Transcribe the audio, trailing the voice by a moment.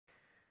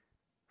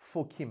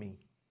for Kimmie.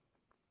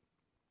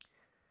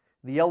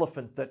 The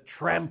elephant that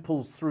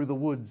tramples through the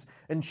woods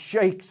and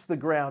shakes the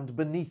ground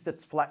beneath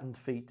its flattened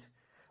feet.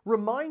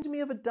 Remind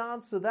me of a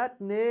dancer that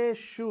ne'er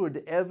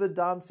should ever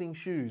dancing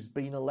shoes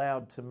been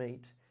allowed to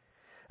meet.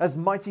 As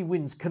mighty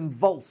winds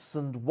convulse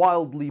and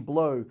wildly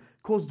blow,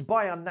 caused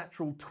by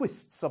unnatural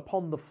twists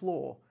upon the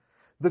floor,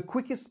 the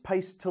quickest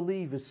pace to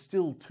leave is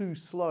still too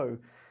slow,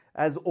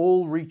 as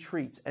all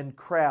retreat and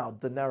crowd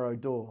the narrow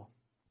door.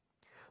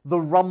 The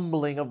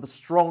rumbling of the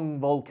strong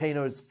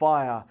volcano's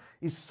fire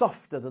is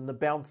softer than the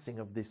bouncing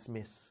of this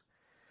miss.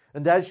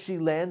 And as she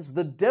lands,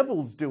 the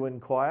devils do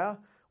inquire,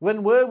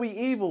 when were we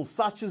evil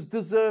such as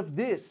deserve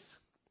this?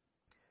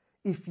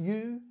 If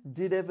you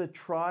did ever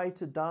try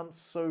to dance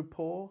so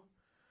poor,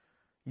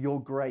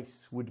 your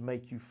grace would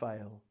make you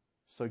fail,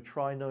 so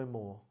try no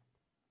more.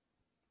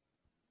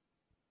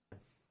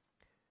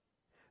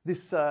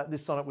 This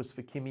sonnet was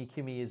for Kimmie.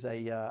 Kimmie is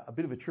a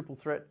bit of a triple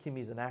threat. Kimmie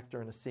is an actor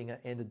and a singer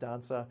and a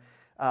dancer.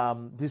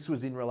 This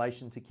was in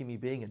relation to Kimmie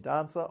being a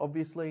dancer,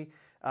 obviously.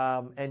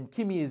 And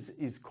Kimmie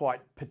is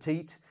quite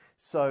petite,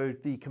 so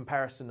the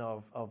comparison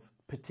of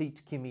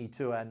petite Kimmie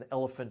to an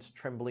elephant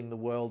trembling the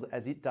world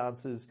as it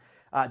dances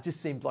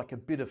just seemed like a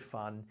bit of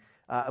fun.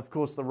 Of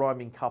course, the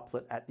rhyming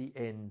couplet at the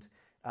end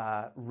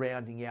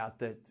rounding out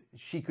that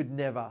she could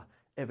never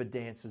ever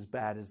dance as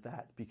bad as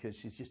that because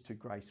she's just too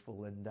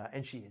graceful,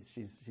 and she is.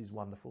 She's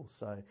wonderful.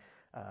 So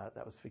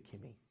that was for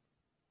Kimmie.